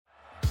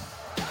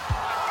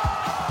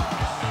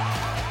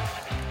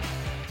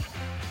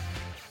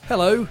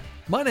Hello,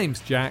 my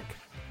name's Jack.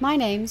 My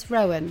name's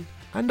Rowan.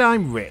 And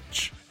I'm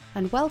Rich.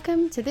 And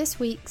welcome to this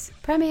week's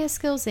Premier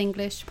Skills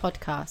English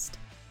podcast.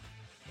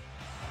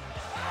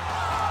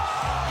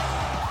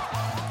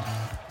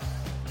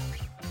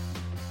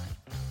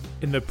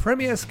 In the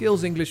Premier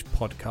Skills English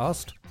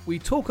podcast, we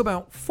talk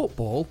about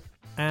football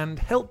and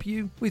help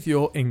you with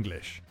your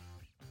English.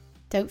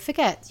 Don't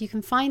forget, you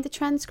can find the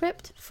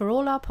transcript for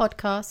all our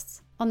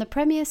podcasts on the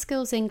Premier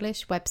Skills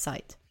English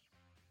website.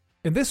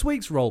 In this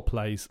week's role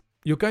plays,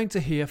 you're going to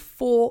hear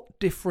 4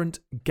 different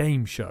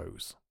game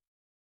shows.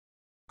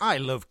 I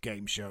love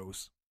game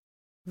shows.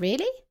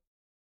 Really?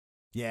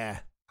 Yeah,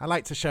 I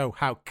like to show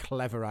how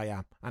clever I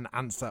am and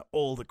answer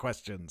all the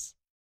questions.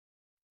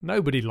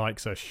 Nobody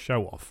likes a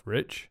show-off,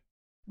 Rich.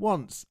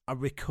 Once I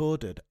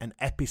recorded an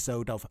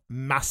episode of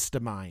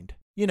Mastermind.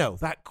 You know,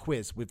 that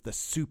quiz with the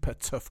super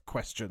tough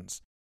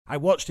questions. I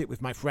watched it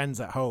with my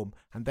friends at home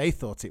and they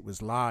thought it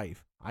was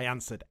live. I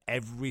answered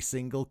every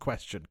single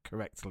question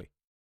correctly.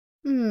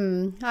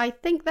 I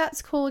think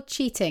that's called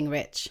cheating,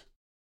 Rich.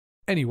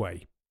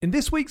 Anyway, in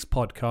this week's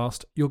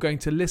podcast, you're going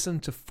to listen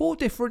to 4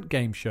 different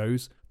game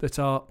shows that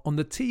are on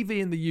the TV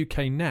in the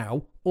UK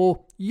now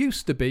or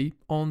used to be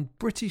on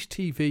British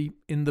TV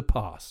in the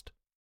past.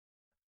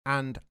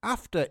 And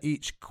after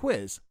each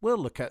quiz, we'll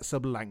look at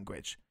some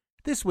language.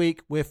 This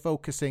week, we're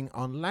focusing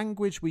on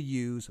language we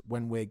use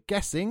when we're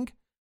guessing,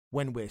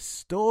 when we're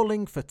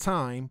stalling for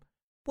time,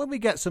 when we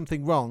get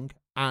something wrong,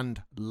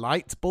 and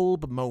light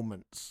bulb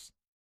moments.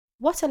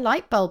 What are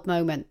light bulb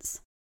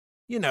moments?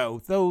 You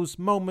know, those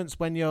moments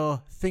when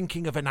you're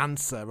thinking of an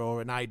answer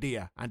or an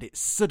idea and it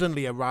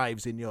suddenly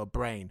arrives in your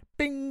brain.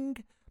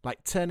 Bing!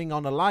 Like turning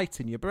on a light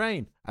in your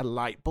brain. A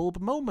light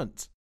bulb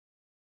moment.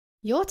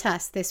 Your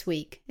task this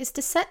week is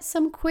to set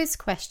some quiz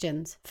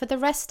questions for the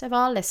rest of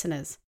our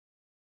listeners.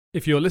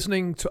 If you're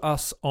listening to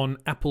us on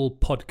Apple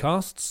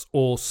Podcasts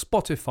or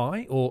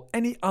Spotify or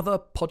any other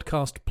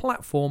podcast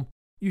platform,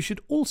 you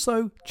should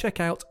also check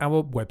out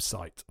our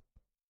website.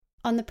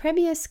 On the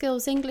Premier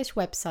Skills English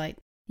website,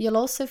 you'll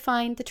also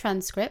find the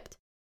transcript,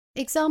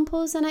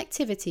 examples and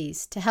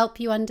activities to help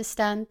you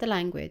understand the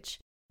language,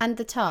 and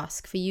the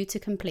task for you to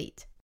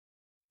complete.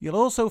 You'll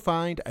also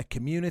find a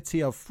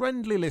community of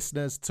friendly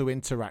listeners to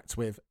interact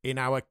with in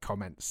our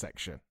comments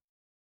section.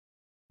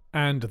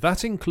 And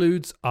that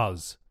includes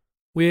us.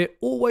 We're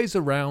always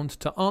around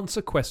to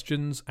answer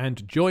questions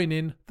and join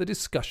in the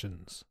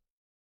discussions.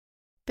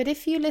 But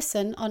if you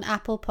listen on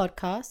Apple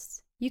Podcasts,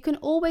 you can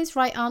always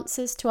write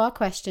answers to our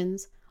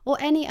questions or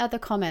any other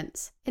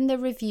comments in the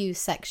review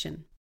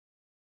section.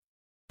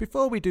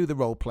 Before we do the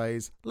role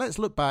plays, let's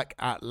look back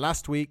at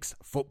last week's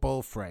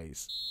football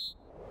phrase.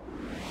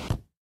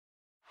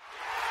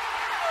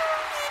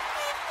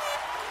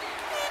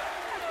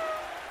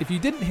 If you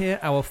didn't hear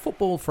our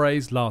football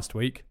phrase last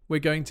week, we're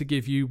going to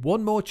give you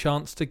one more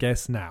chance to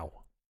guess now.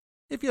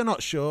 If you're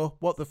not sure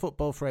what the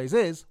football phrase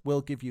is, we'll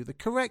give you the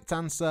correct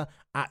answer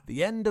at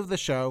the end of the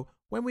show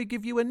when we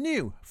give you a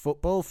new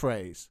football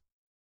phrase.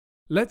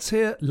 Let's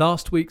hear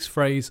last week's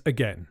phrase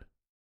again.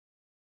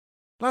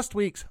 Last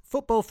week's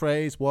football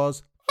phrase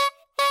was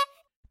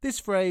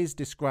This phrase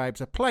describes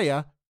a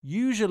player,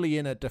 usually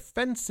in a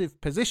defensive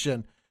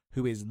position,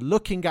 who is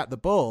looking at the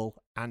ball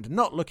and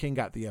not looking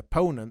at the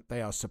opponent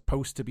they are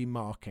supposed to be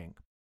marking.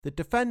 The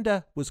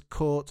defender was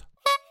caught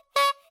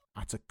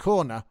at a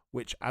corner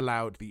which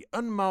allowed the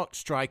unmarked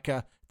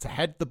striker to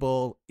head the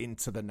ball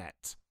into the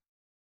net.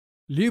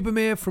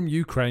 Lubomir from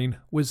Ukraine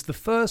was the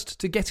first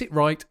to get it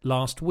right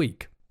last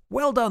week.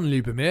 Well done,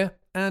 Lubomir,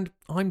 and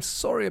I'm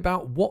sorry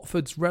about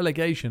Watford's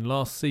relegation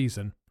last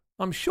season.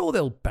 I'm sure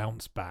they'll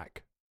bounce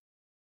back.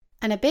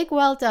 And a big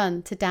well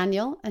done to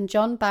Daniel and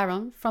John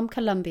Barron from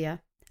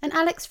Colombia and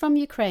Alex from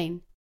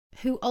Ukraine,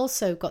 who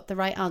also got the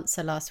right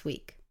answer last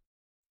week.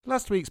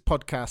 Last week's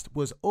podcast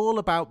was all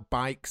about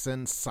bikes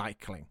and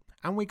cycling,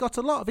 and we got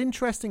a lot of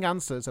interesting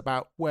answers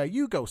about where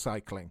you go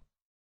cycling.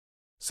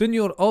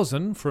 Senor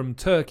Ozan from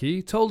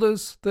Turkey told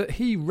us that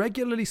he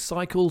regularly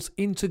cycles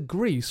into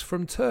Greece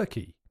from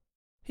Turkey.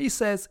 He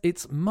says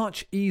it's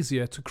much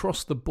easier to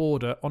cross the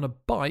border on a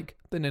bike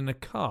than in a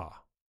car.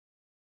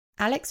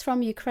 Alex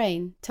from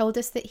Ukraine told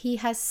us that he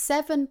has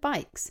 7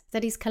 bikes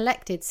that he's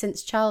collected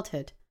since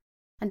childhood.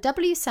 And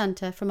W.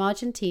 Santa from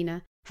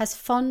Argentina has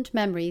fond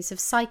memories of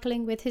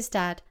cycling with his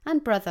dad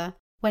and brother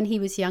when he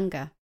was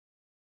younger.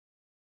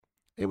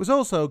 It was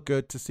also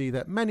good to see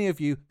that many of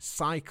you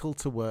cycle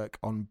to work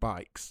on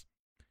bikes.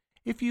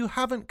 If you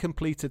haven't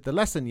completed the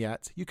lesson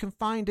yet, you can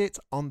find it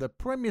on the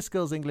Premier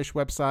Skills English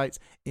website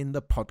in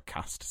the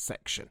podcast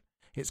section.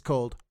 It's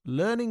called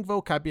Learning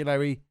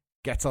Vocabulary,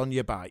 Get on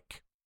Your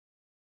Bike.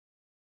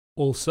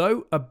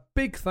 Also, a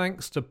big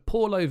thanks to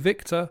Paulo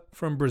Victor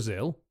from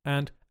Brazil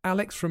and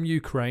Alex from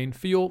Ukraine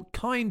for your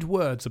kind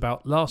words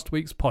about last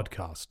week's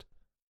podcast.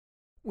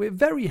 We're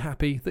very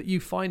happy that you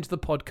find the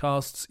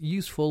podcasts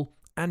useful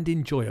and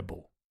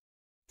enjoyable.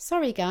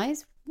 Sorry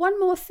guys, one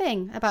more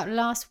thing about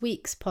last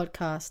week's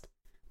podcast.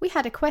 We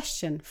had a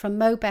question from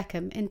Mo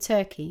Beckham in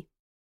Turkey.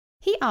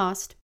 He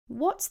asked,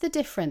 what's the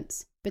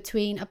difference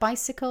between a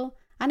bicycle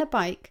and a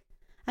bike,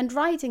 and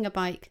riding a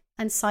bike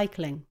and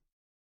cycling?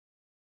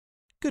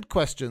 Good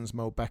questions,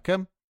 Mo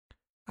Beckham.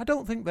 I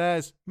don't think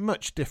there's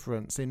much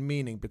difference in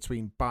meaning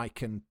between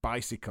bike and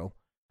bicycle.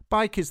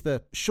 Bike is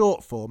the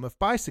short form of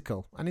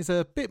bicycle and is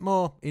a bit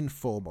more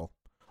informal.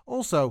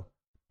 Also,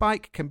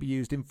 bike can be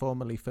used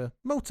informally for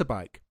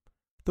motorbike.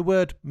 The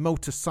word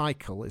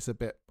motorcycle is a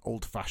bit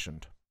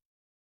old-fashioned.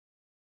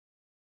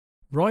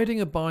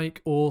 Riding a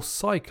bike or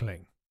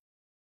cycling.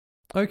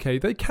 Okay,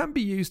 they can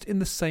be used in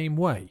the same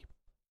way.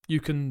 You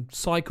can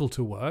cycle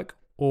to work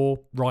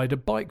or ride a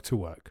bike to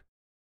work.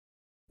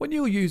 When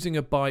you're using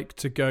a bike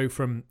to go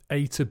from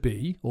A to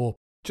B or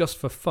just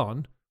for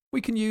fun,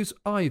 we can use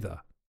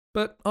either.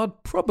 But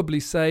I'd probably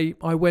say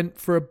I went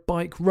for a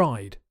bike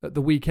ride at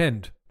the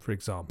weekend, for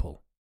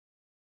example.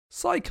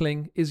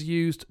 Cycling is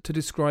used to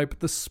describe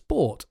the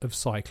sport of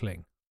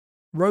cycling,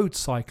 road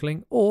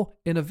cycling or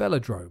in a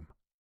velodrome.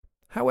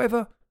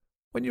 However,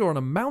 when you're on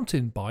a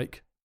mountain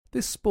bike,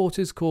 this sport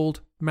is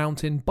called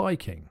mountain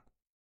biking.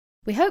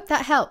 We hope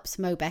that helps,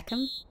 Mo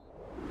Beckham.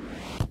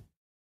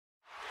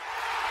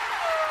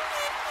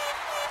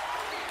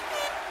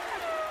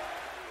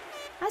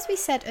 As we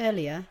said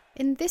earlier,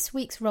 in this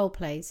week's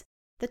roleplays,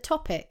 the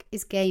topic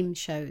is game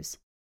shows.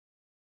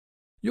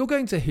 You're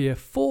going to hear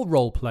 4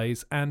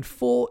 roleplays and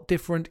 4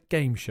 different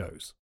game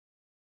shows.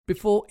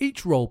 Before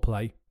each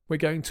roleplay, we're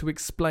going to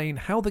explain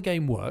how the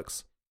game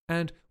works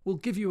and we'll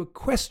give you a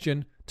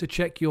question to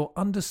check your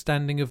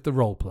understanding of the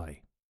roleplay.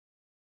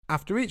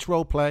 After each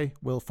roleplay,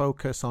 we'll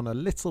focus on a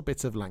little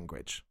bit of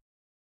language.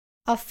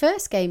 Our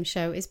first game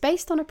show is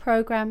based on a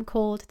programme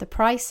called The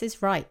Price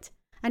is Right,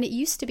 and it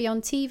used to be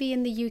on TV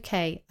in the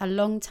UK a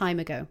long time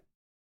ago.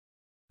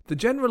 The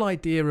general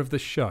idea of the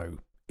show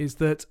is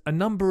that a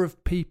number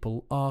of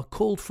people are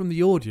called from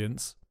the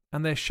audience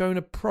and they're shown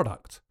a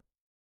product.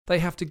 They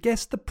have to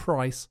guess the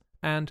price,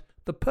 and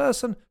the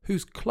person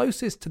who's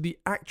closest to the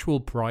actual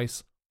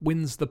price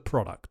wins the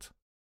product.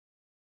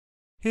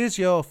 Here's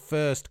your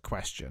first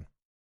question.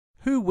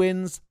 Who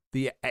wins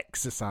the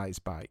exercise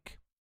bike?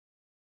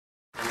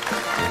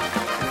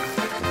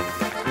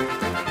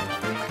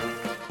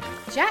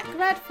 Jack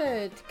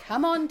Radford,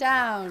 come on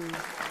down.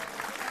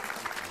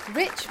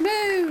 Rich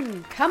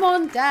Moon, come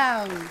on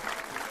down.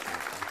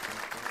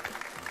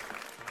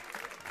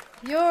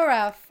 You're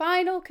our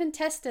final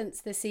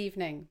contestants this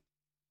evening.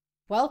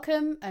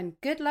 Welcome and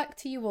good luck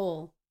to you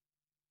all.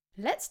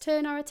 Let's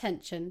turn our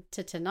attention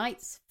to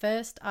tonight's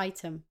first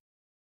item.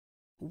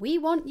 We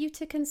want you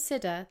to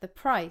consider the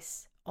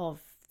price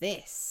of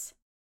this.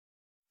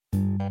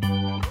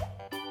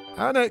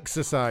 An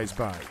exercise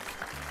bike.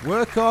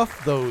 Work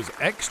off those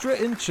extra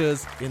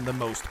inches in the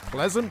most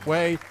pleasant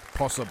way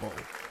possible.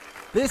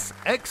 This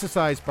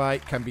exercise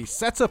bike can be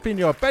set up in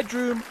your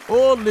bedroom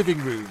or living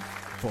room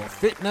for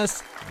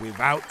fitness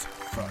without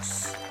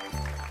fuss.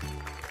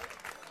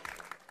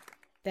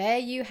 There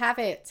you have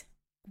it.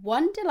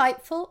 One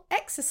delightful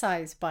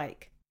exercise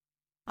bike.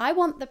 I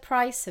want the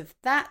price of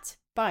that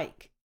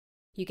bike.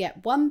 You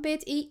get 1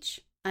 bid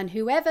each, and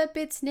whoever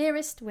bids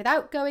nearest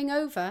without going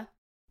over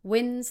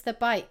wins the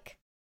bike.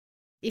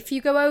 If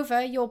you go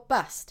over, you're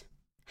bust.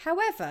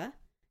 However,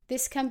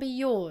 this can be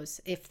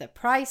yours if the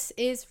price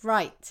is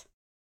right.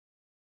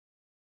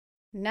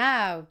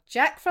 Now,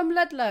 Jack from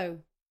Ludlow,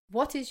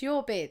 what is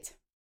your bid?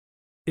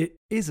 It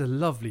is a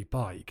lovely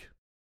bike.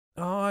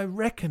 I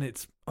reckon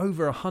it's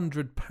over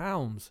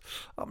 £100.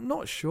 I'm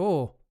not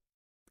sure.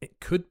 It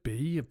could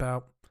be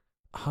about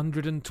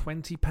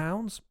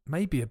 £120,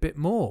 maybe a bit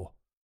more.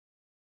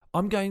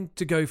 I'm going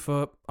to go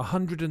for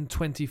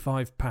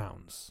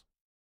 £125.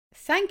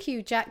 Thank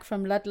you, Jack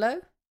from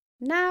Ludlow.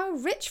 Now,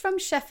 Rich from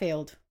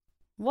Sheffield,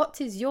 what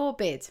is your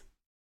bid?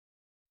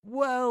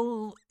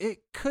 Well, it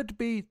could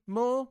be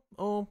more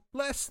or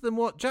less than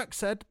what Jack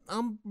said.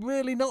 I'm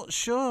really not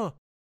sure.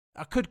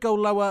 I could go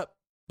lower,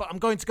 but I'm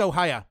going to go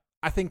higher.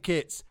 I think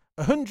it's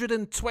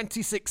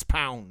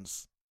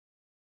 £126.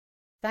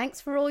 Thanks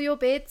for all your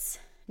bids.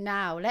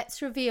 Now,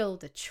 let's reveal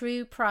the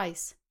true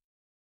price.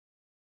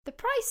 The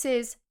price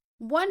is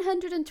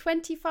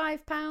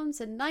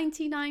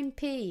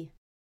 £125.99.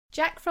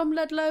 Jack from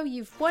Ludlow,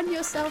 you've won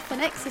yourself an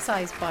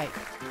exercise bike.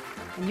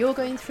 And you're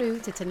going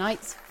through to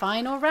tonight's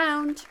final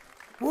round.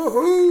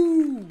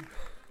 Woohoo!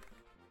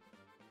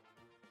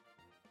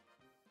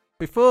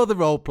 Before the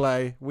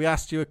roleplay, we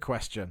asked you a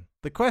question.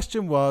 The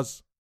question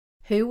was,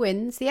 who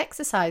wins the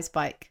exercise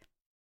bike?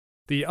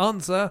 The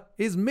answer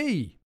is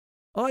me.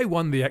 I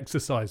won the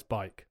exercise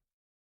bike.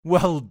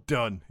 Well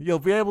done. You'll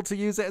be able to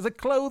use it as a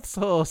clothes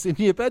horse in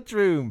your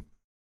bedroom.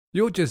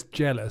 You're just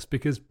jealous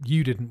because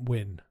you didn't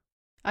win.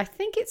 I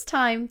think it's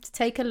time to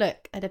take a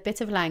look at a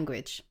bit of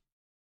language.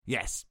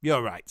 Yes,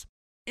 you're right.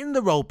 In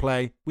the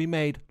roleplay, we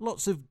made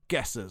lots of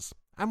guesses,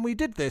 and we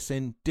did this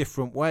in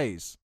different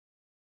ways.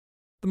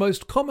 The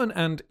most common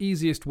and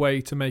easiest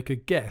way to make a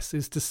guess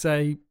is to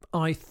say,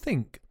 I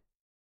think.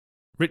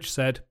 Rich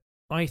said,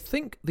 I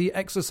think the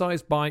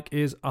exercise bike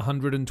is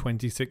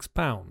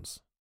 £126.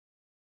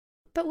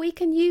 But we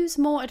can use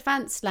more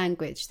advanced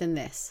language than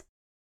this.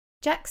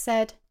 Jack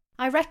said,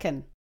 I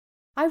reckon.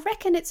 I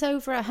reckon it's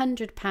over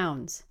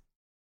 £100.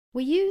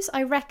 We use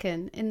I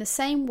reckon in the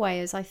same way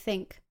as I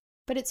think,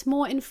 but it's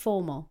more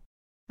informal,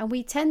 and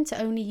we tend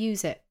to only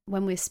use it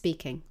when we're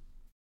speaking.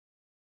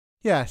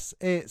 Yes,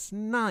 it's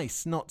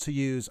nice not to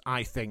use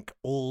I think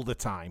all the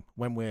time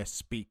when we're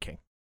speaking.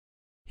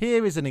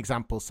 Here is an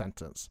example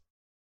sentence.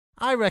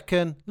 I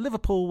reckon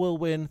Liverpool will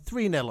win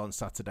 3-0 on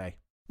Saturday.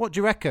 What do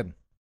you reckon?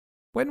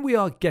 When we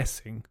are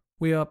guessing,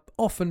 we are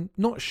often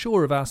not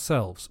sure of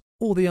ourselves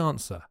or the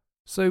answer,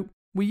 so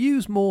we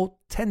use more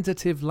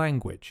tentative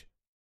language.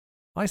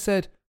 I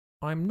said,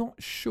 I'm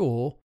not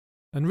sure,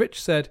 and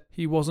Rich said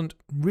he wasn't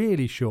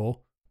really sure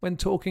when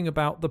talking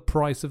about the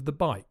price of the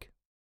bike.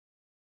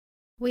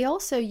 We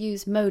also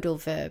use modal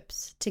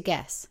verbs to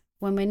guess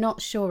when we're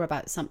not sure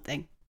about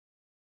something.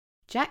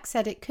 Jack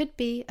said it could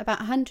be about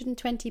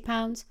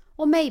 £120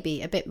 or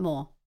maybe a bit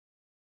more.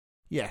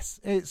 Yes,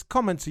 it's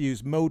common to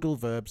use modal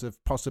verbs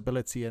of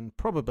possibility and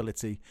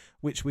probability,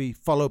 which we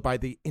follow by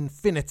the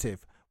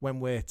infinitive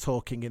when we're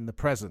talking in the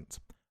present.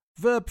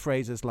 Verb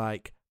phrases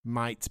like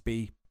might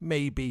be,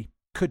 maybe,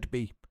 could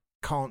be,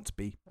 can't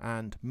be,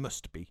 and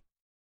must be.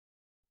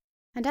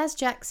 And as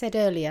Jack said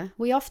earlier,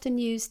 we often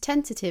use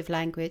tentative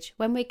language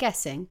when we're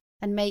guessing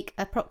and make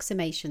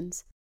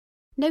approximations.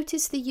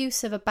 Notice the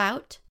use of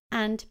about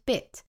and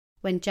bit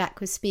when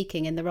Jack was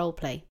speaking in the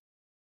roleplay.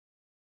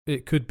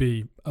 It could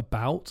be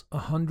about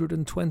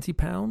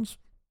 £120,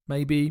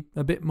 maybe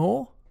a bit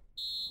more.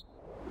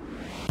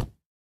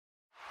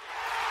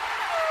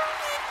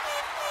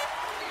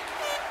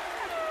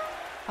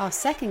 Our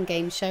second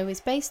game show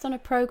is based on a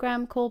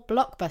programme called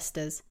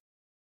Blockbusters.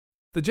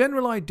 The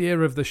general idea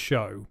of the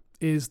show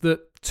is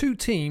that two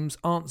teams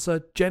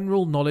answer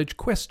general knowledge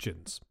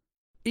questions.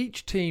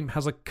 Each team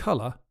has a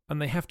colour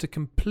and they have to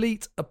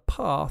complete a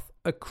path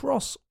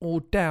across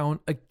or down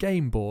a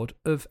game board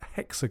of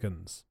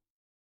hexagons.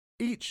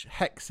 Each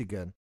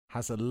hexagon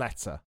has a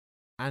letter,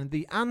 and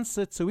the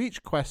answer to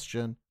each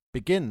question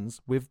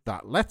begins with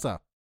that letter.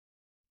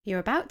 You're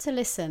about to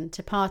listen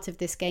to part of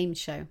this game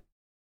show.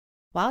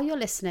 While you're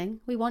listening,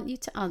 we want you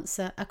to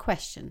answer a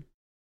question.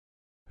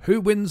 Who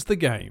wins the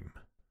game?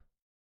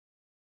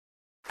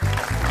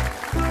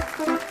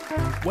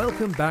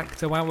 Welcome back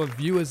to our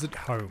viewers at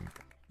home.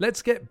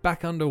 Let's get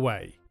back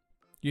underway.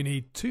 You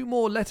need 2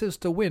 more letters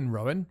to win,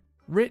 Rowan.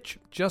 Rich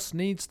just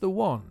needs the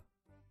 1.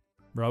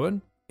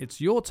 Rowan, it's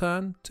your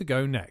turn to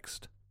go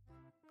next.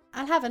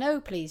 I'll have an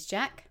O, please,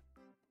 Jack.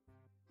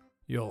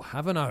 You'll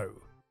have an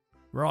O.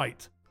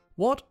 Right.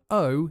 What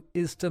O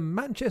is to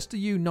Manchester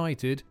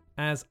United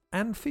as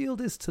Anfield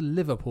is to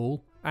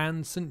Liverpool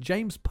and St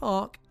James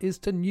Park is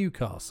to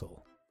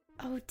Newcastle?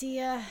 Oh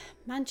dear,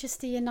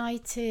 Manchester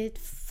United,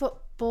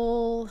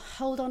 football,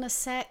 hold on a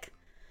sec.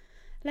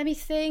 Let me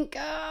think.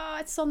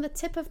 It's on the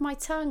tip of my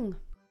tongue.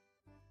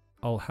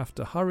 I'll have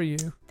to hurry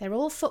you. They're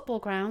all football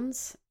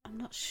grounds. I'm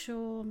not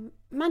sure.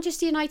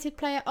 Manchester United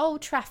play at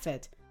Old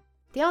Trafford.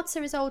 The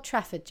answer is Old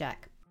Trafford,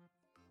 Jack.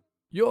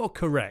 You're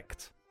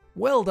correct.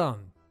 Well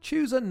done.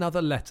 Choose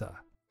another letter.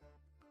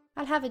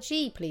 I'll have a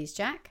G, please,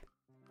 Jack.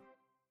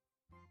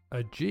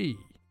 A G.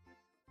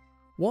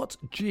 What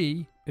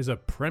G is a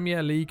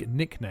Premier League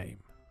nickname?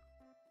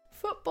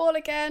 Football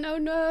again, oh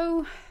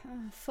no.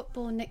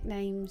 Football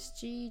nicknames.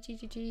 G.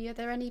 Are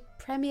there any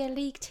Premier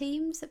League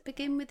teams that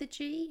begin with a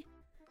G?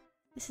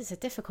 This is a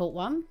difficult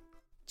one.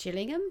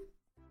 Gillingham?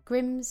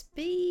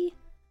 Grimsby?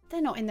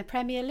 They're not in the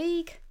Premier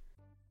League.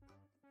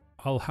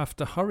 I'll have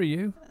to hurry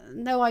you.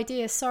 No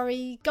idea,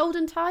 sorry.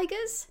 Golden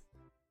Tigers?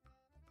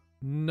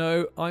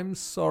 No, I'm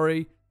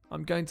sorry.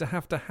 I'm going to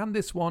have to hand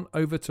this one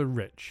over to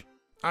Rich.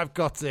 I've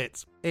got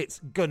it. It's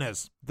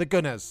Gunners. The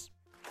Gunners.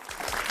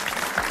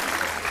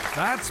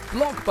 That's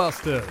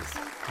Blockbusters.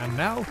 And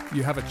now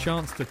you have a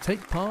chance to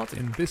take part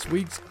in this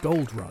week's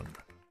Gold Run.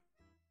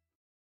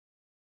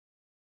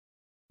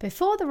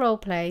 Before the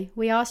roleplay,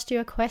 we asked you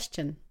a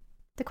question.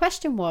 The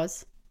question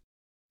was,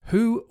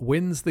 who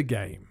wins the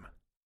game?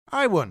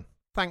 I won,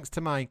 thanks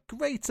to my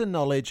greater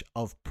knowledge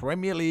of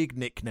Premier League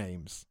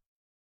nicknames.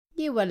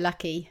 You were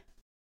lucky.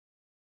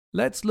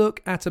 Let's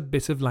look at a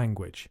bit of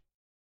language.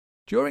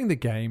 During the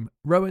game,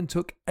 Rowan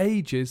took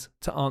ages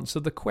to answer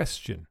the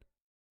question.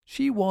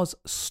 She was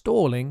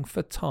stalling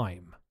for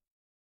time.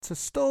 To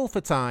stall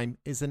for time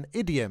is an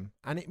idiom,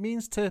 and it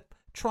means to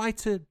try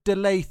to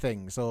delay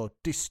things or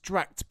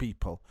distract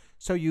people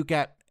so you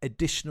get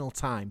additional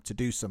time to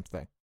do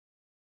something.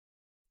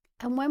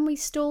 And when we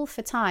stall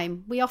for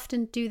time, we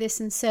often do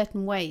this in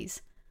certain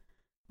ways.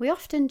 We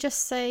often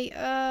just say,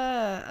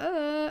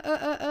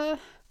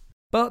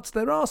 But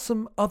there are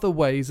some other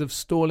ways of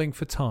stalling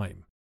for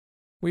time.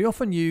 We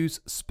often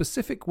use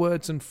specific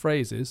words and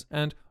phrases,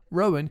 and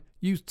Rowan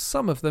used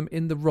some of them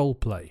in the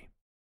roleplay.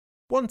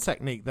 One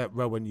technique that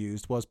Rowan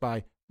used was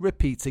by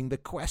repeating the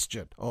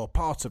question or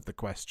part of the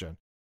question.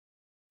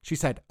 She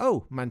said,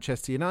 "Oh,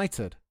 Manchester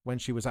United," when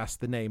she was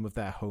asked the name of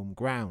their home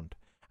ground.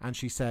 And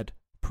she said,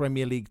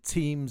 "Premier League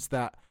teams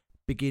that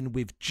begin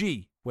with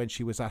G," when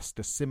she was asked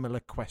a similar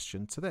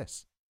question to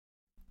this.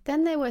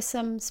 Then there were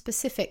some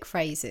specific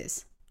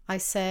phrases. I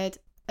said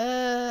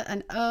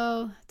and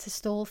oh to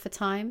stall for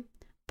time,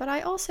 but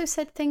I also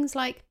said things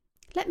like,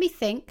 Let me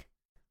think.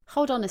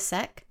 Hold on a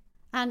sec.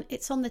 And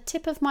it's on the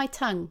tip of my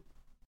tongue.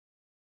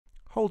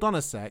 Hold on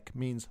a sec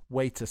means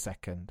wait a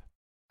second.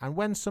 And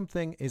when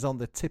something is on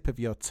the tip of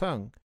your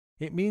tongue,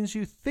 it means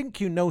you think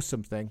you know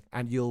something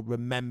and you'll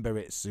remember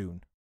it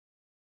soon.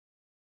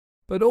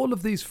 But all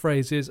of these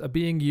phrases are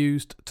being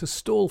used to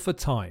stall for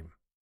time.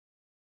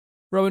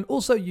 Rowan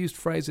also used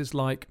phrases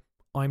like,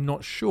 I'm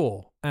not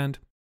sure, and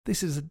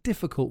this is a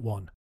difficult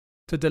one,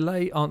 to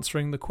delay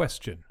answering the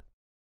question.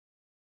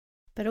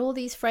 But all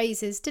these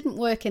phrases didn't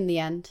work in the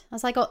end,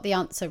 as I got the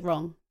answer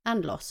wrong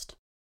and lost.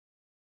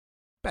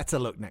 Better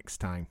luck next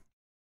time.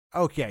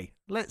 Okay,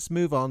 let's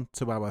move on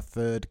to our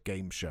third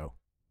game show.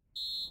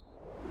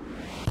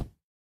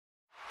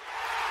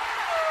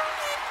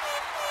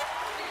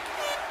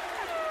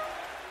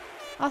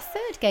 Our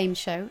third game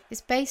show is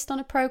based on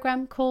a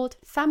programme called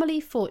Family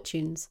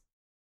Fortunes.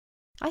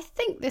 I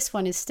think this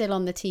one is still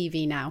on the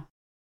TV now.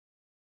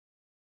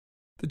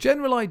 The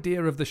general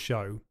idea of the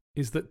show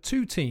is that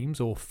two teams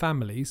or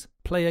families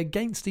play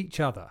against each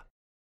other.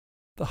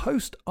 The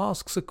host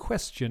asks a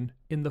question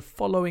in the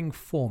following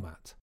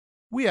format.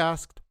 We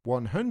asked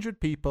 100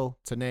 people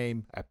to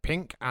name a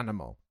pink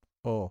animal.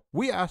 Or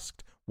we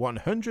asked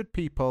 100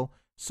 people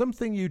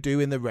something you do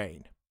in the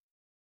rain.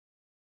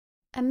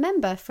 A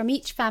member from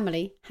each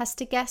family has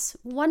to guess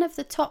one of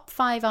the top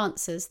 5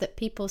 answers that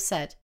people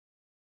said.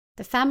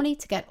 The family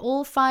to get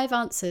all 5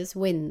 answers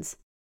wins.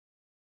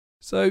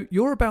 So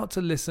you're about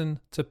to listen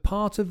to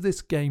part of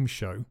this game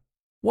show.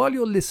 While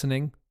you're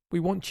listening, we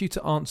want you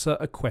to answer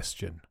a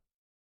question.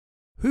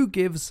 Who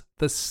gives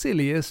the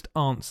silliest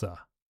answer?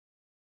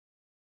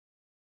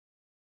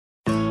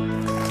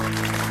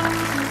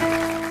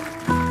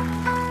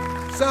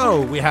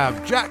 So we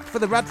have Jack for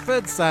the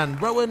Radfords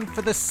and Rowan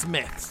for the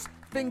Smiths.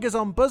 Fingers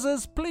on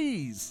buzzers,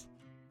 please.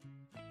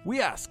 We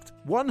asked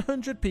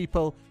 100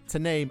 people to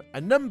name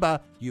a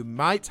number you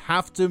might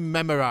have to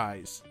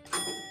memorise.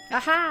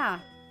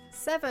 Aha!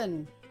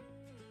 7.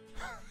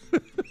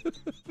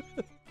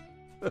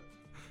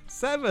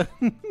 7.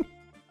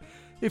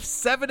 If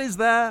 7 is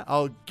there,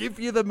 I'll give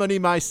you the money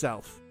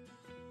myself.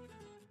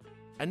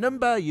 A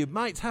number you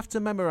might have to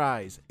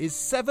memorise. Is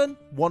 7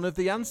 one of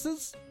the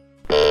answers?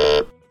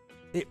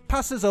 It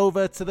passes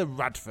over to the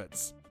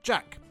Radfords.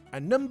 Jack, a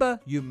number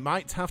you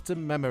might have to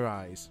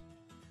memorise.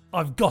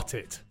 I've got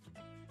it.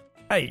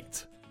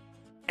 8.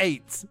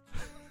 8.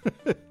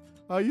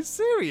 Are you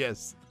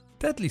serious?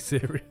 Deadly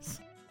serious.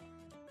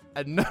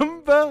 A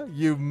number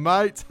you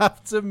might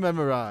have to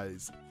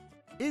memorise.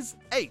 Is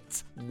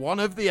 8 one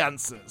of the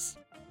answers?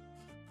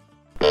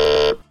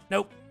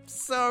 Nope.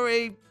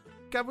 Sorry.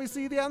 Can we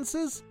see the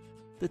answers?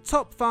 The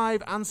top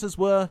 5 answers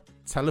were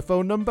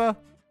telephone number,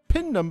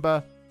 PIN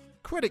number,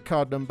 credit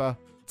card number,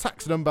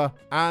 tax number,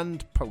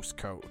 and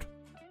postcode.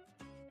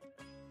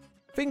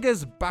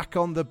 Fingers back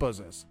on the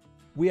buzzers.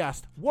 We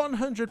asked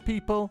 100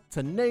 people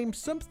to name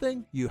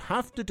something you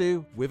have to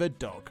do with a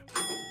dog.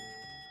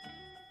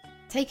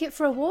 Take it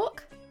for a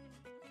walk?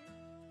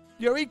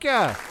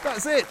 Eureka!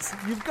 That's it!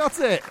 You've got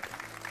it!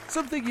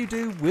 Something you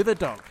do with a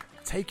dog.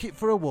 Take it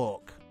for a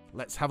walk.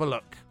 Let's have a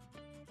look.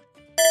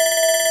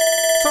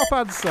 Top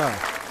answer!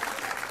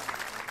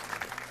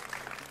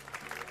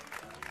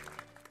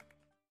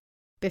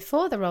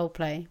 Before the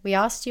roleplay, we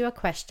asked you a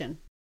question.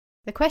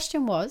 The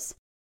question was,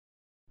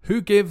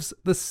 Who gives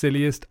the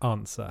silliest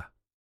answer?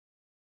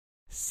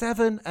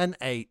 7 and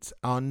 8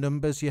 are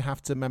numbers you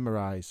have to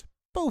memorise.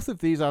 Both of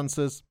these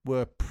answers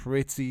were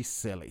pretty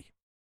silly.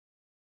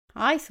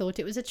 I thought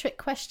it was a trick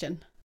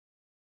question.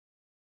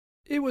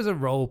 It was a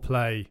role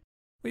play.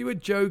 We were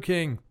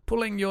joking,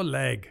 pulling your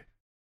leg.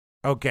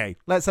 Okay,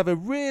 let's have a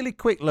really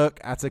quick look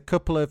at a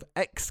couple of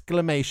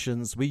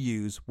exclamations we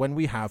use when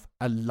we have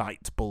a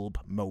light bulb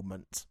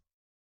moment.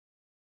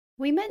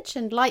 We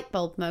mentioned light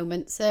bulb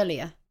moments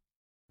earlier.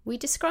 We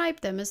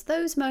described them as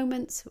those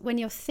moments when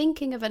you're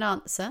thinking of an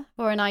answer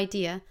or an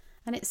idea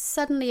and it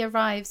suddenly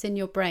arrives in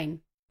your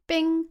brain.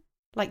 Bing!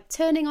 Like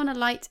turning on a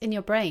light in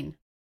your brain.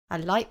 A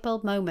light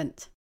bulb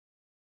moment.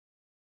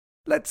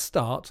 Let's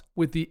start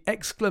with the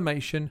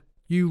exclamation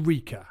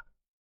Eureka,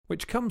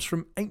 which comes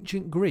from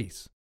ancient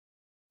Greece.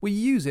 We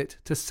use it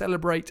to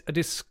celebrate a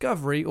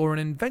discovery or an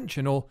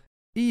invention or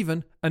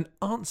even an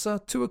answer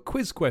to a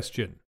quiz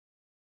question.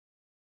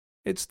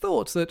 It's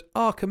thought that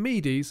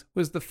Archimedes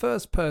was the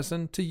first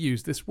person to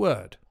use this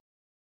word.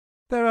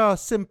 There are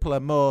simpler,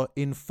 more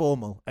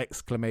informal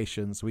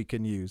exclamations we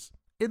can use.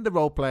 In the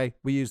roleplay,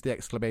 we use the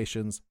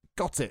exclamations,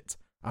 got it,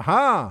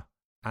 aha,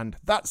 and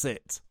that's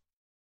it.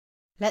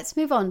 Let's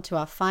move on to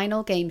our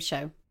final game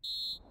show.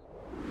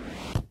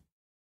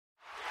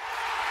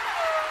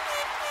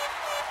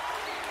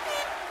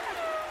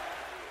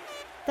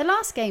 The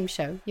last game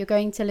show you're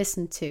going to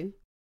listen to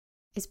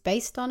is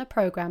based on a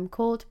programme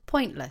called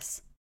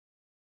Pointless.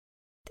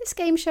 This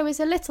game show is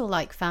a little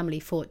like Family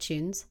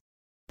Fortunes,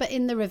 but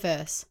in the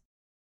reverse.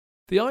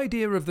 The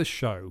idea of the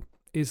show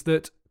is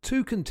that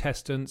two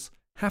contestants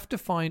have to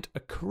find a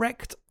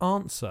correct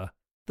answer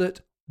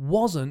that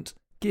wasn't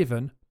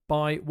given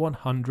by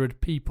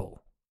 100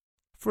 people.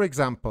 For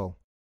example,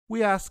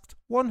 We asked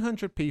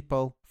 100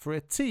 people for a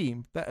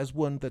team that has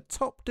won the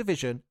top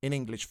division in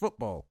English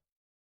football.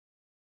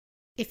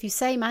 If you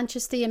say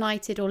Manchester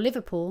United or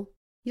Liverpool,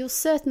 you'll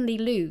certainly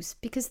lose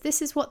because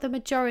this is what the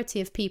majority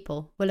of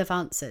people will have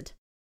answered.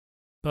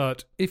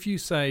 But if you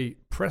say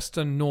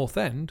Preston North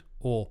End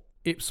or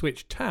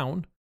Ipswich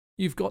Town,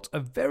 you've got a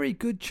very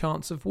good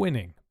chance of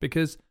winning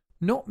because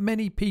not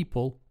many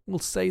people will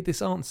say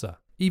this answer,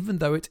 even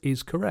though it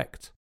is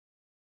correct.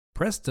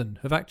 Preston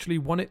have actually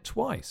won it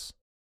twice.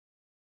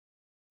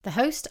 The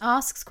host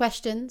asks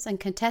questions and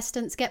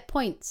contestants get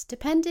points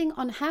depending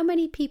on how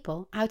many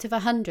people out of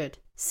 100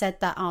 said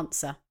that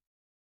answer.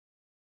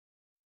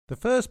 The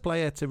first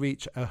player to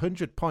reach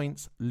 100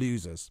 points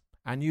loses,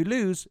 and you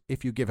lose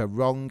if you give a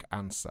wrong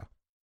answer.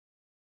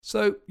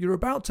 So you're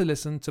about to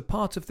listen to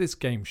part of this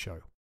game show.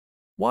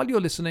 While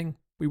you're listening,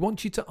 we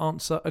want you to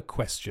answer a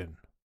question.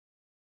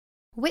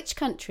 Which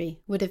country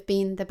would have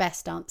been the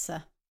best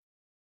answer?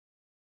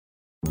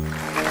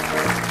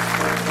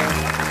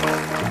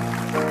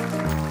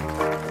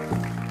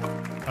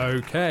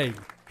 Okay,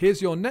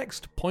 here's your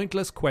next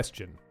pointless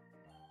question.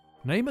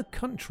 Name a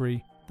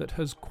country that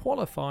has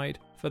qualified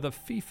for the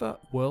FIFA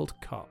World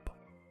Cup.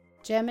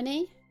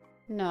 Germany?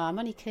 No, I'm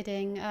only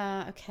kidding.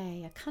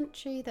 Okay, a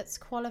country that's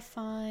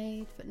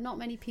qualified, but not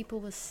many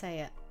people will say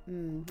it.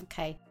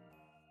 Okay.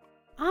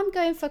 I'm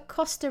going for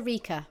Costa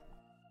Rica.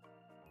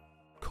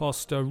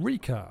 Costa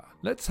Rica.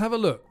 Let's have a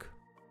look.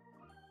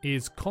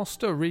 Is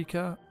Costa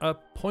Rica a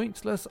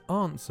pointless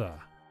answer?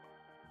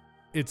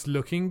 It's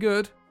looking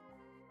good.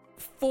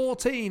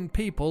 14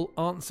 people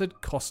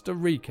answered Costa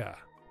Rica.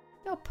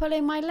 You're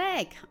pulling my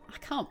leg. I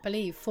can't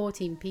believe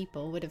 14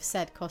 people would have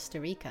said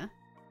Costa Rica.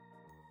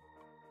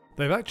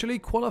 They've actually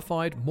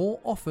qualified more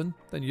often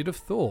than you'd have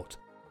thought.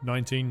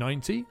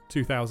 1990,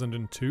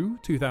 2002,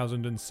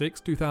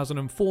 2006,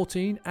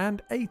 2014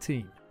 and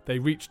 18. They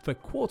reached the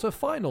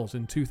quarter-finals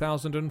in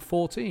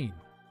 2014.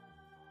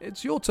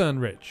 It's your turn,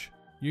 Rich.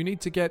 You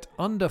need to get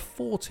under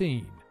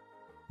 14.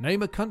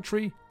 Name a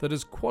country that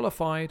has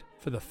qualified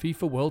for the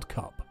FIFA World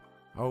Cup.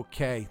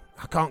 Okay,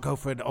 I can't go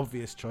for an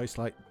obvious choice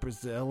like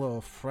Brazil or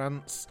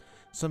France.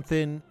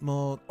 Something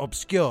more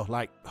obscure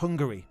like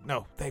Hungary.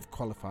 No, they've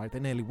qualified. They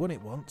nearly won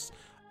it once.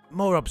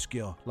 More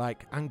obscure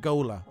like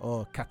Angola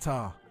or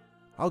Qatar.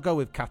 I'll go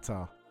with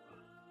Qatar.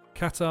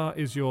 Qatar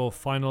is your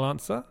final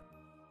answer?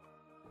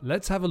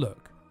 Let's have a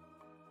look.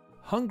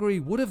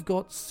 Hungary would have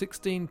got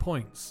 16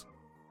 points.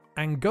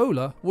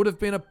 Angola would have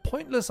been a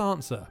pointless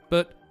answer,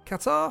 but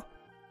Qatar?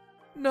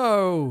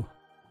 No.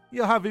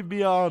 You're having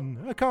me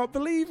on. I can't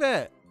believe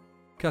it.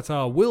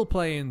 Qatar will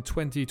play in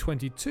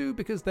 2022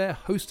 because they're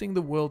hosting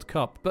the World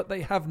Cup, but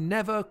they have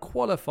never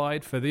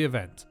qualified for the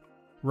event.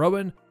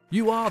 Rowan,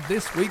 you are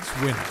this week's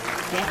winner.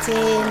 Get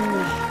in!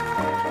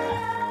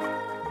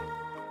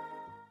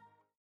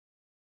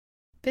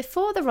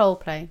 Before the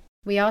roleplay,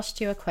 we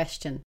asked you a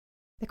question.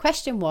 The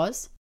question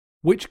was,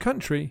 which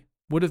country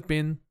would have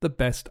been the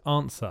best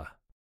answer?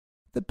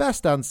 The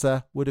best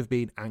answer would have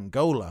been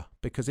Angola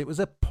because it was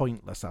a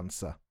pointless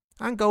answer.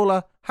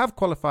 Angola have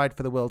qualified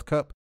for the World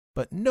Cup,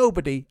 but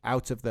nobody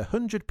out of the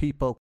 100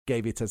 people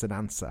gave it as an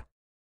answer.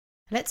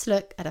 Let's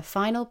look at a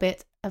final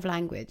bit of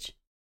language.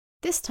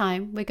 This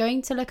time we're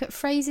going to look at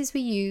phrases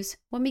we use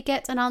when we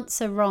get an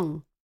answer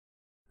wrong.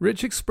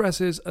 Rich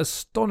expresses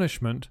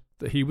astonishment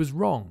that he was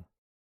wrong.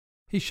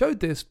 He showed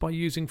this by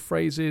using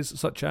phrases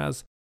such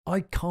as,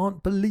 I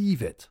can't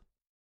believe it.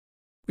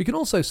 We can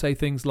also say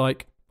things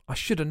like, I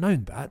should have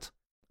known that,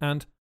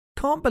 and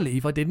can't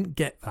believe I didn't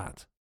get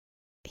that.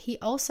 He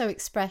also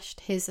expressed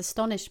his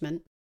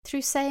astonishment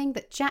through saying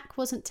that Jack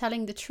wasn't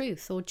telling the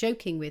truth or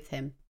joking with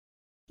him.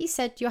 He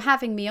said, you're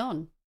having me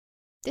on.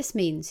 This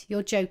means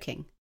you're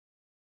joking.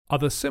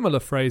 Other similar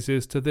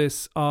phrases to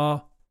this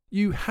are,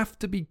 you have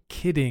to be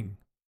kidding,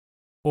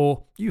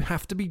 or you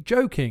have to be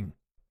joking,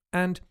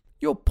 and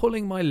you're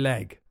pulling my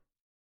leg.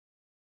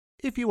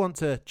 If you want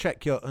to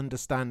check your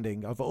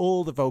understanding of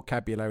all the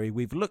vocabulary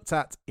we've looked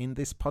at in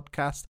this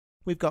podcast,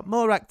 we've got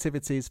more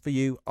activities for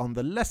you on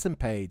the lesson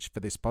page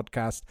for this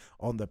podcast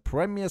on the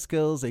Premier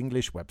Skills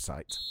English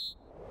website.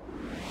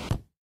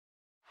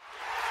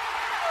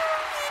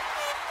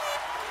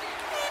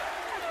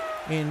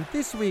 In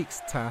this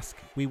week's task,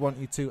 we want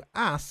you to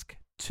ask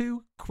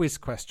 2 quiz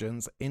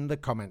questions in the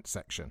comment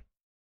section.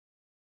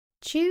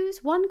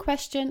 Choose one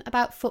question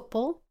about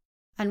football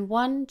and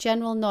one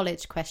general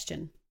knowledge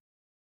question.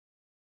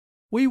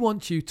 We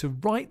want you to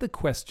write the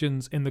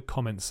questions in the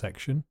comments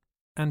section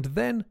and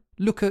then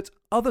look at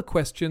other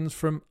questions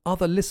from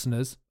other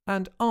listeners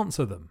and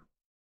answer them.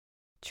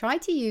 Try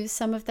to use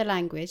some of the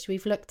language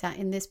we've looked at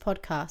in this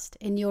podcast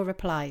in your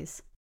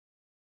replies.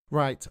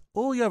 Write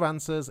all your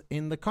answers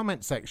in the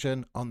comment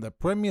section on the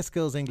Premier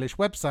Skills English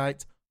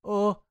website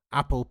or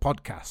Apple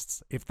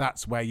Podcasts, if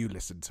that's where you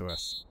listen to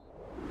us.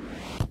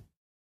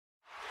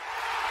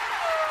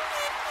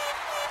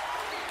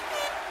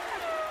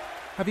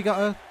 Have you got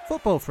a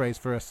football phrase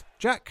for us,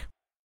 Jack?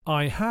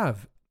 I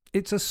have.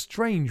 It's a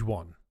strange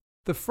one.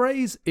 The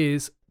phrase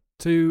is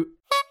to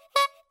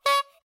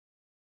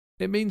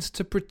It means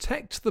to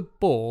protect the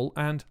ball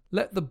and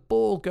let the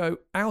ball go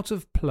out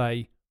of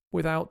play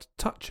without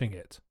touching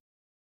it.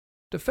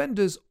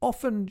 Defenders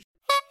often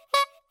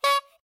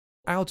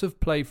out of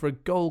play for a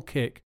goal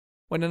kick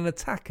when an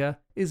attacker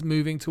is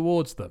moving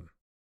towards them.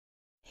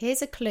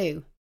 Here's a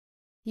clue.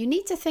 You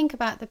need to think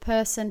about the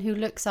person who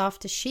looks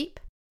after sheep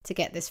to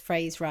get this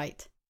phrase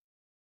right.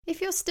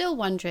 If you're still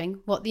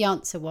wondering what the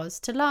answer was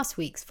to last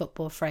week's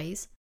football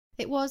phrase,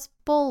 it was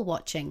ball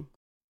watching.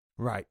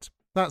 Right,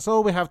 that's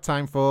all we have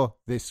time for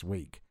this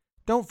week.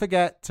 Don't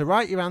forget to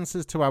write your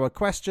answers to our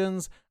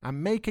questions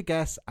and make a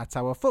guess at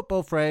our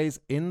football phrase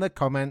in the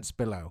comments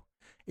below.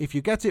 If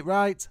you get it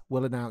right,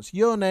 we'll announce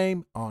your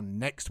name on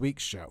next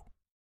week's show.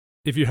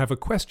 If you have a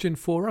question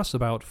for us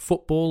about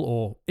football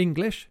or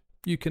English,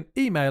 you can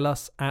email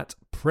us at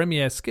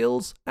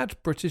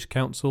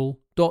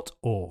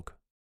premierskills@britishcouncil.org.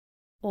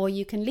 Or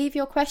you can leave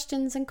your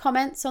questions and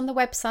comments on the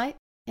website,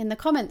 in the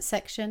comments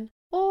section,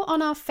 or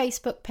on our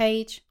Facebook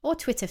page or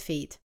Twitter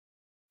feed.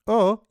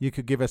 Or you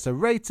could give us a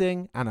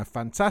rating and a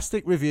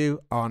fantastic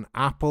review on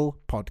Apple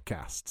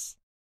Podcasts.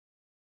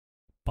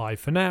 Bye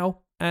for now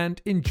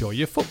and enjoy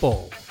your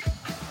football.